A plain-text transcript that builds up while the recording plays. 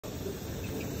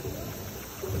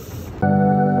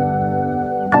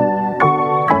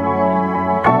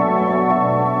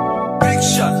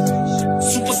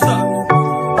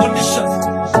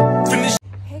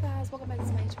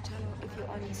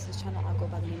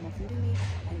nothing to me.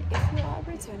 And if you are a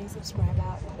returning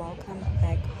subscriber, welcome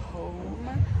back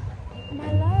home,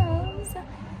 my loves.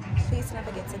 Please don't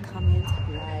forget to comment,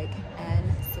 like, and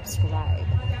subscribe.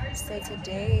 So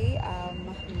today,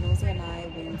 Nosy and I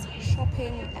went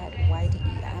shopping at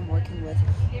YDE. I'm working with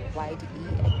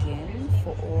YDE again.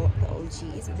 For all the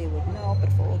OGs, they would know,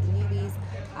 but for all the newbies,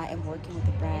 I am working with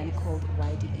a brand called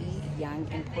YDE, Young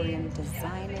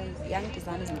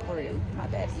Designers Emporium. My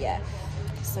bad, yeah.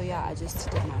 So yeah, I just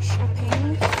did my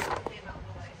shopping.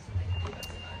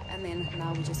 And then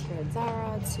now we're just here at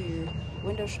Zara to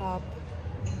window shop,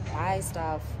 buy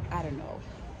stuff. I don't know,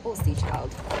 we'll see,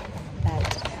 child.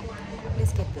 But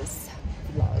let's get this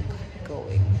vlog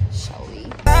going, shall we?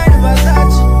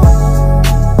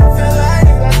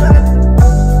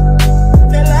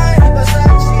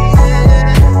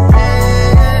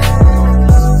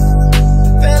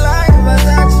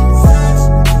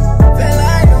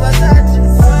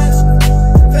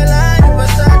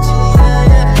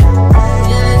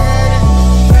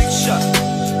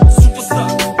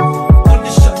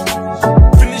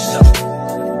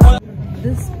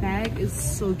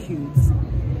 So cute.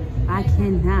 I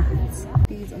cannot.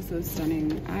 These are so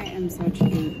stunning. I am such a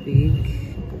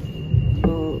big,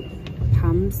 well,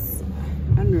 pumps.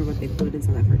 I don't know what they call it in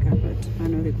South Africa, but I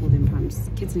know they call them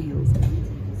pumps. Kitten heels.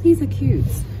 These are cute.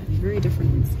 Very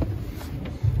different.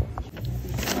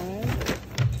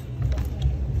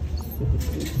 Super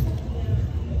cute.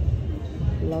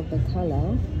 Love the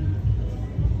color.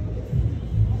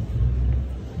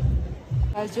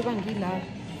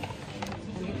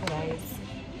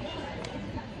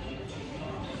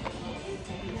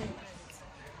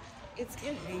 It's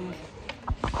giving.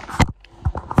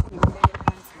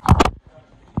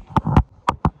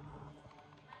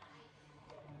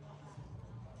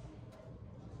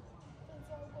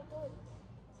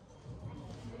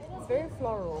 It's very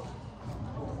floral,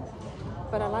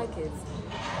 but I like it.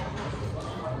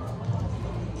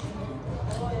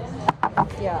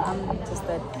 Yeah,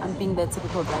 I'm being that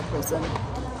typical black person.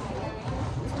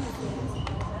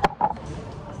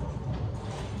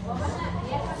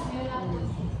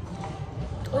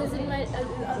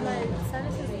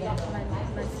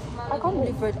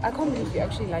 I can't believe you're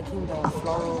actually liking the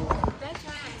floral. That's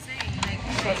what I'm saying.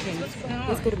 Like,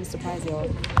 Let's go to Mr. Price, y'all.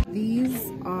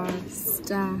 These are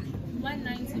stunning.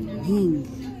 190.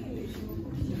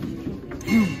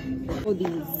 Or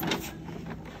these.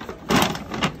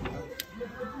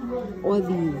 Or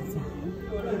these.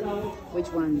 Which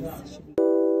ones should be?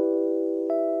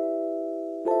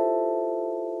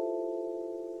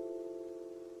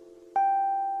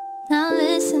 Now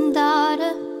listen,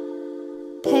 daughter,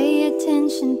 pay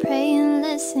attention, pray and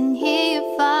listen, hear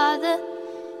your father.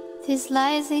 These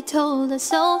lies they told are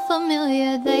so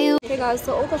familiar, they... Okay guys,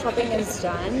 so all the shopping is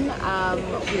done.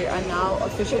 We are now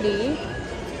officially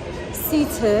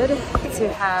seated to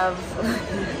have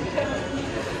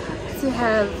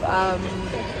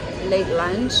late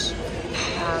lunch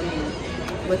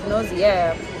with Nosy.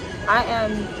 Yeah, I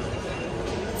am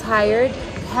tired,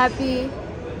 happy,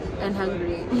 and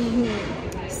hungry.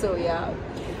 So yeah,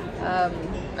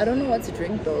 I don't know what to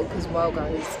drink though, because wow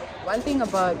guys, one thing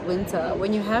about winter,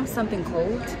 when you have something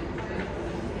cold,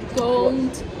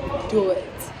 Don't do it.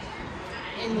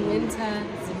 In winter,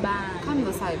 it's bad. come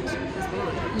the side, it's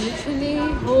bad. Literally,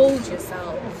 hold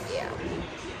yourself. Yeah,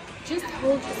 Just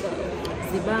hold yourself.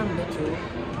 zibam betu.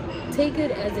 Take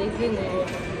it as a thing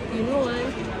of, you know what?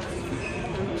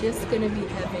 I'm just gonna be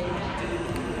having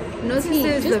Nosy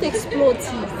says just the explore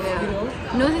tea, you know?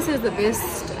 Nosy says the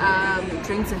best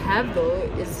drink to have though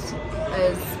is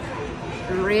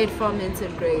red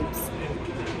fermented grapes.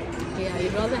 Yeah,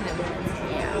 you'd rather have it.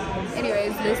 Yeah.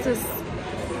 Anyways, let's just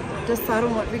decide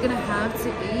on what we're gonna have to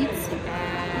eat,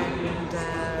 and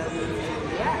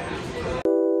yeah.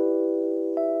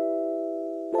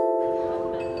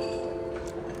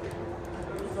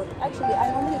 Actually,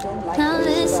 I normally don't like Now it.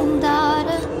 listen,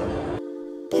 daughter,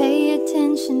 pay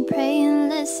attention, pray and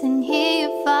listen, hear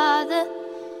your father.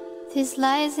 These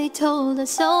lies they told are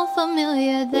so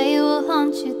familiar, they will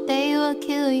haunt you, they will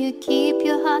kill you, keep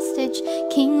you hostage,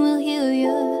 king will heal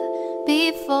you.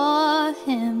 Before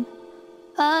him,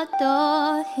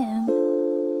 adore him,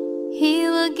 he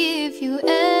will give you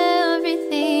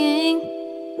everything.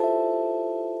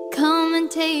 Come and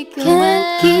take your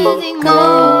wedding,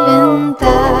 going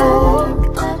back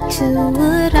to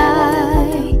what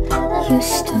I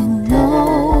used to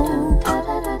know.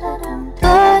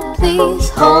 But please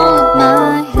hold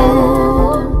my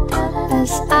hand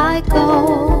as I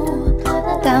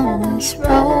go down this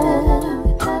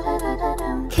road.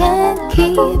 Can't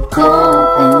keep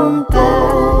going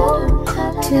back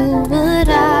to what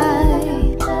I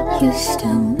you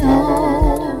still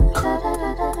know.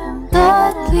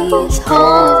 Lord, please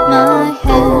hold my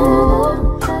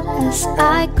hand as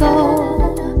I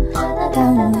go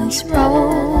down this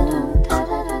road.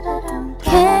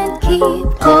 Can't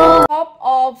keep going. Top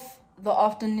of the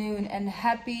afternoon and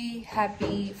happy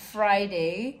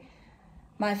Friday,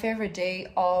 my favorite day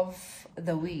of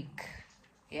the week.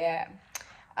 Yeah.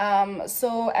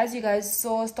 So as you guys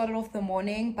saw, started off the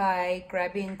morning by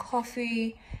grabbing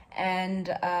coffee and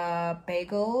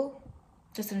bagel.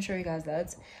 Just to show you guys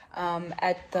that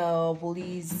at the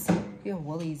Woolies,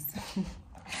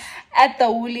 at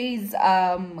the Woolies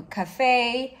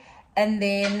cafe. And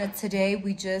then today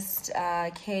we just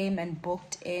came and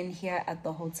booked in here at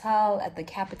the hotel at the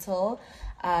Capital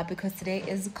because today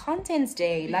is Contents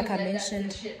Day, like I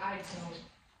mentioned.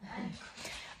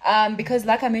 Because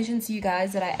like I mentioned to you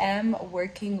guys that I am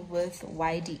working with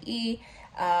YDE,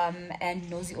 and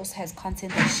Nosy also has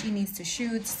content that she needs to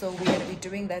shoot, so we're going to be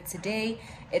doing that today.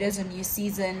 It is a new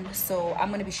season, so I'm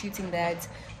going to be shooting that.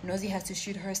 Nosy has to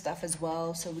shoot her stuff as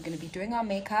well, so we're going to be doing our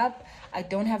makeup. I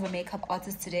don't have a makeup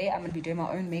artist today. I'm going to be doing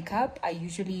my own makeup. I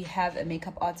usually have a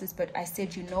makeup artist, but I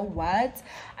said, you know what,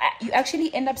 you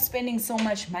actually end up spending so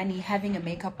much money having a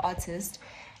makeup artist.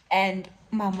 And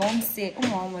my mom said, my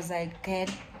mom was like, "Kid,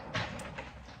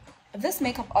 this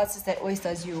makeup artist that always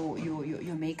does your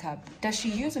makeup, does she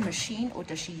use a machine or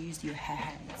does she use her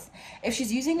hands? If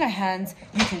she's using her hands,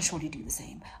 you can surely do the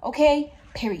same, okay?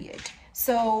 Period."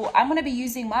 So I'm gonna be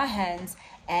using my hands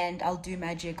and I'll do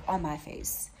magic on my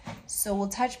face. So we'll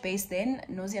touch base then.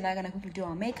 Nosy and I are gonna quickly do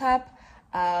our makeup.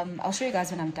 I'll show you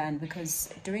guys when I'm done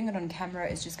because doing it on camera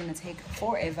is just gonna take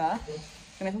forever.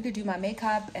 I'm gonna quickly do my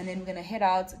makeup and then we're gonna head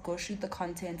out, go shoot the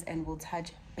content, and we'll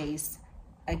touch base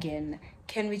again.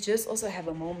 Can we just also have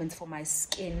a moment for my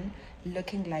skin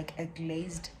looking like a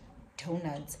glazed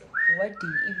donut? What do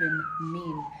you even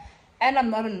mean? And I'm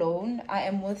not alone. I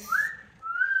am with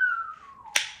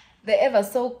the ever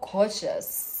so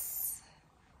gorgeous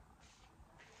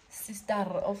sister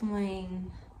of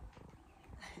mine.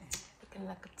 Looking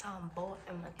like a tomboy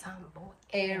in my tomboy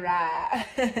era.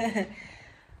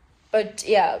 But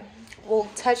yeah, we'll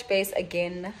touch base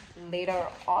again later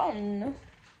on.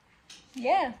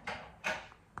 Yeah.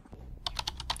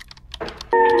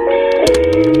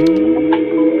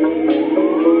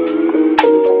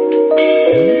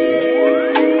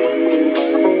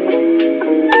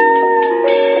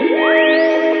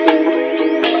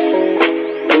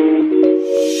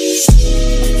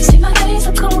 See, my days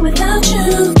are cool without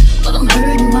you, but I'm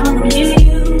hurting while I'm near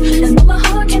you. And though my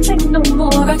heart can't take no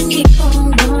more, I keep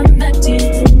on going back to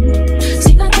you.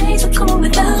 See, my days are cool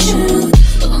without you,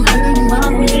 but I'm hurting while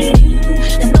I'm near you.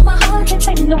 And though my heart can't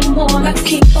take no more, I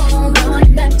keep on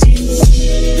going back to you.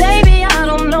 Baby, I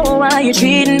don't know why you're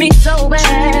treating me so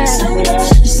bad.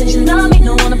 You said you love me,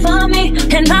 don't wanna bump me,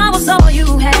 and I was all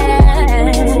you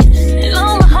had. And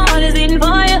all my heart is beating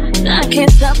for you, and I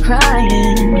can't stop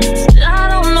crying. I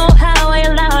don't know how I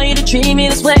allow you to treat me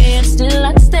this way, and still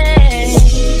I stay.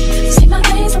 See, my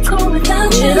days are cool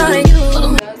without you. Guys,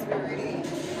 we're ready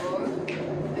for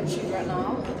a shoot right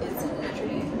now. It's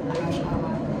literally rush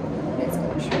hour. Let's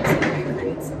go shoot some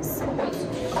create some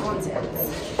content.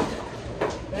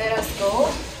 Let us go.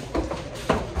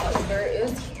 Oliver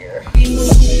is here.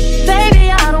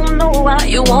 Baby, I don't know why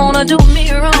you wanna do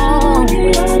me wrong.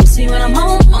 See, when I'm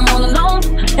home, I'm all alone,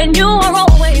 and you are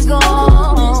always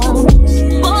gone.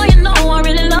 Boy, you know I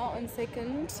really love. On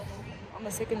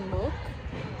the second look,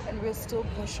 and we're still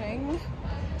pushing.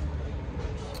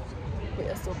 We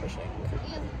are still pushing.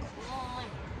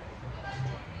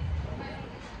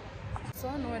 So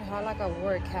annoyed how like I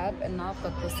wore a cap and now I've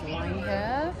got this line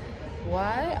here.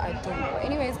 Why? I don't know.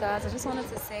 Anyways, guys, I just wanted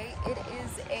to say it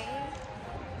is a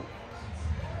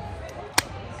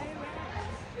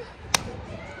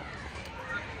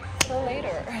till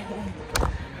later.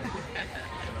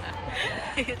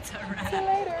 It's alright. See you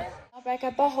later. Now back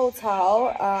at the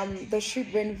hotel. The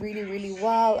shoot went really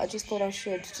well. I just thought I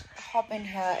should hop in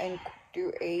here and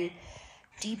do a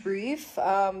debrief.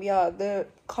 Yeah, the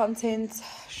content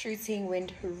shooting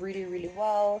went really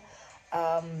well.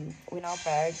 We're now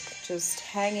back just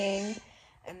hanging,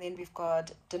 and then we've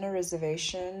got dinner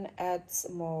reservation at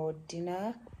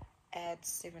Modena at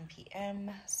 7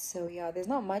 p.m. So yeah, there's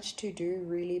not much to do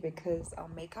really because our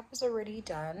makeup is already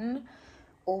done.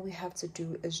 All we have to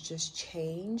do is just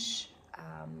change,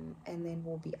 and then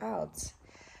we'll be out.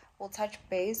 We'll touch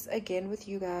base again with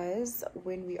you guys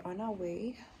when we're on our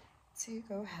way to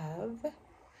go have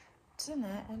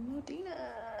dinner in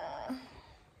Modena.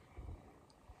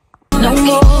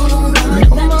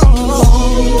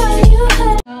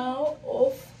 Now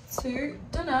off to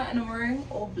dinner and I'm wearing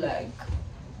all black.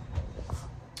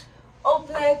 All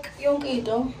black, young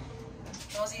Edo.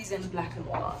 Nozzy's in black and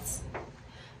white.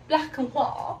 Black and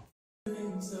white.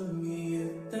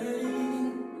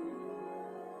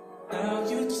 Now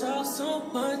you talk so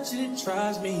much, it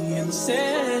drives me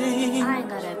insane. I ain't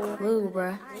got a clue,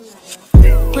 bruh.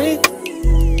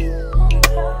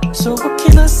 So what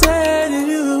can I say to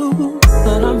you?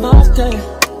 But I'm off there.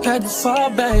 Had to fall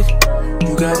back.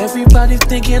 You got everybody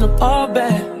thinking I'm all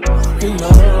bad. You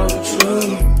know the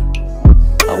truth.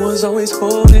 I was always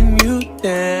holding you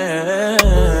down.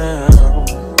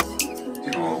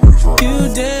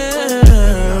 You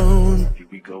down.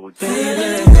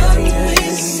 Baby,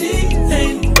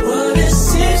 ain't what it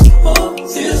seems for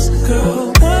this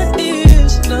girl. What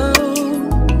is love?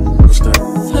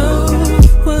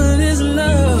 Love, what is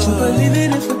love? You believe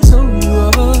it if I told you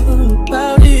all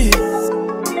about it?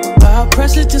 Our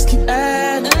pressure just keep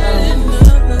adding up.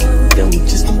 Then we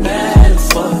just be mad at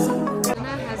fuck.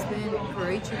 Dinner has been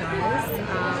great, you guys.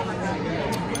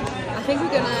 I think we're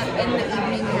gonna end the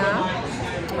evening here,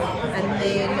 and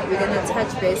then we're gonna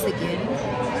touch base again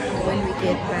when we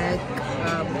get back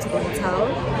to the hotel.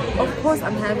 Of course,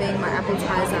 I'm having my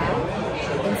appetizer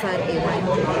inside a wine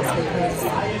glass because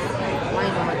why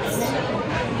not?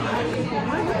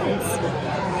 Why not?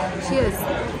 Cheers.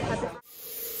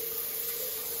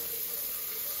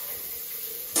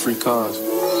 Free cars.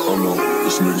 Oh no,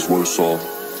 this nigga's worse off.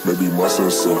 Maybe my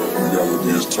sense of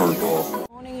reality is turned off.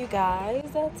 Morning, you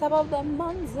guys. Top of the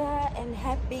Monza and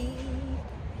happy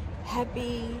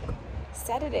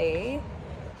Saturday.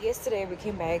 Yesterday we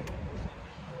came back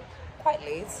quite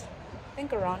late. I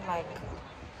think around like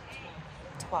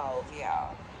 12. Yeah.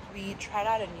 We tried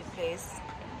out a new place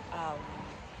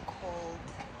called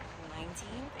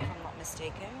 19th, if I'm not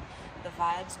mistaken. The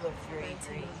vibes were very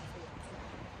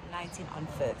 19 on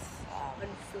 5th.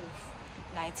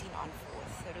 19 on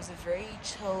 4th. It was a very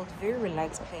chilled, very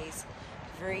relaxed place.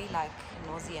 Very like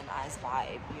Nosy and I's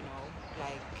vibe, you know.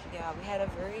 Like, yeah, we had a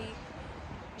very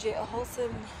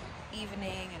wholesome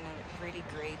evening and a really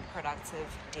great productive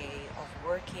day of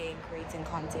working, creating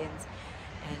content,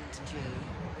 and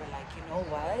we're like, you know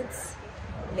what,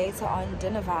 later on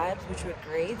dinner vibes, which were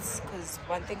great, because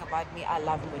one thing about me, I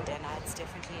love Modena. It's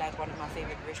definitely like one of my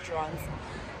favorite restaurants.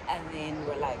 And then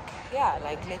we're like, yeah,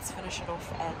 like let's finish it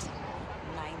off at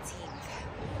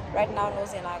 19th. Right now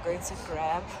Nosy and I are going to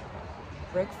grab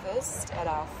breakfast at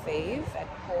our fave at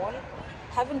Paul.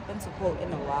 Haven't been to Paul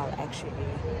in a while actually,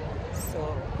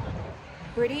 so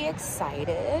pretty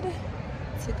excited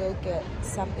to go get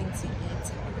something to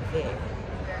eat there.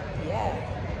 Yeah,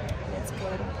 let's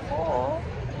go to Paul.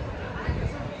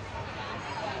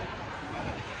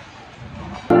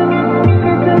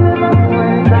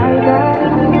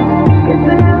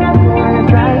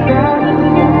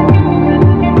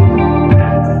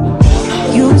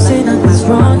 You say nothing's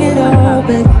wrong at all,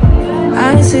 baby.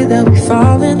 I say that we're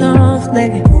falling off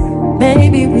lately.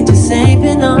 Maybe we just ain't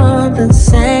been on the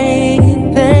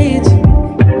same page.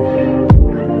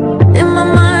 In my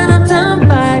mind, I'm done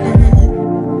fighting it.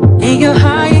 In your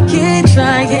heart, you keep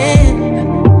trying.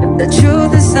 The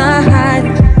truth is not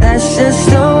hiding. That's just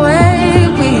the way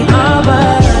we are.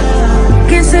 But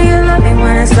can't say you love me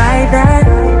when it's like that.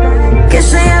 Can't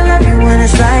say I love you when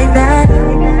it's like that.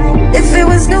 If it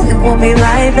was new, it won't be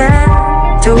like that.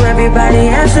 To everybody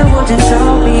else, it will just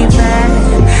show me back.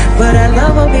 But I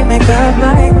love when we make up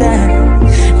like that.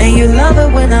 And you love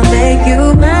it when I make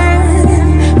you mad.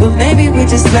 But maybe we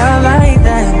just love like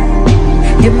that.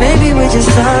 Yeah, maybe we just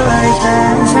love like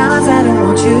that. Times I don't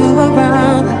want you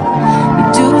around.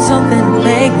 You do something to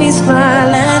make me smile.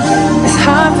 And it's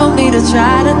hard for me to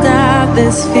try to stop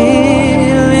this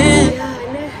feeling.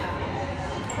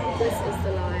 This is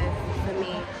the life for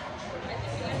me.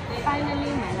 Finally,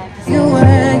 my life is You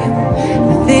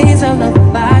the things I love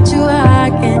about you, I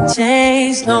can't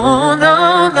change. No,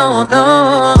 no, no,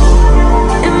 no.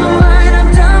 In my mind,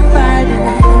 I'm done fighting.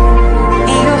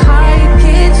 In your heart, you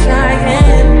keep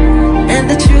trying. And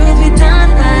the truth you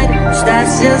done hiding.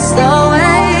 That's just the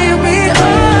way we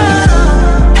are.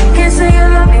 Can't say you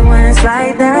love me when it's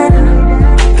like that.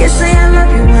 Can't say I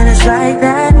love you when it's like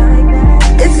that.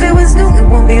 If it was new, it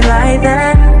won't be like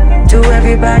that. To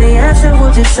everybody else, it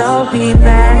will just show me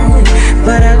back.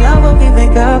 But I love when we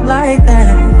make up like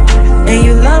that. And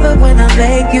you love it when I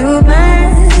make you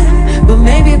mad. But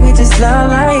maybe we just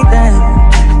love like that.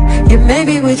 Yeah,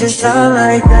 maybe we just love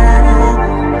like that.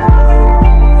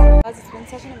 It's been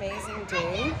such an amazing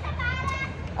day.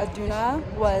 Aduna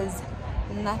was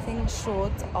nothing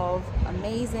short of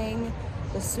amazing.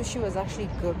 The sushi was actually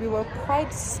good. We were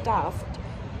quite stuffed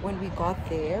when we got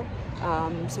there,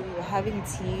 So we were having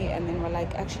tea, and then we're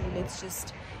like, actually let's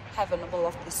just have a nibble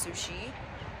of the sushi.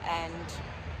 And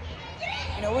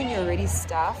you know when you're already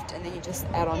stuffed and then you just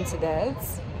add on to that?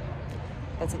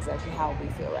 That's exactly how we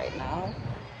feel right now.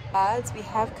 But we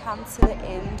have come to the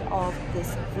end of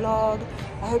this vlog.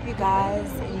 I hope you guys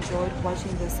enjoyed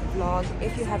watching this vlog.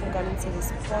 If you haven't gotten to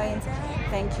this point,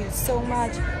 thank you so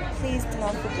much. Please do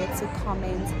not forget to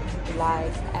comment,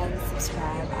 like, and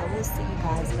subscribe. I will see you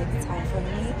guys next time. From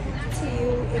me to you,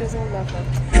 it is all love.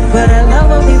 But I love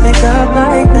when we make up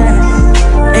like that,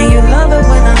 and you love it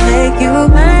when I make you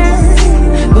mad.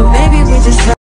 But maybe we just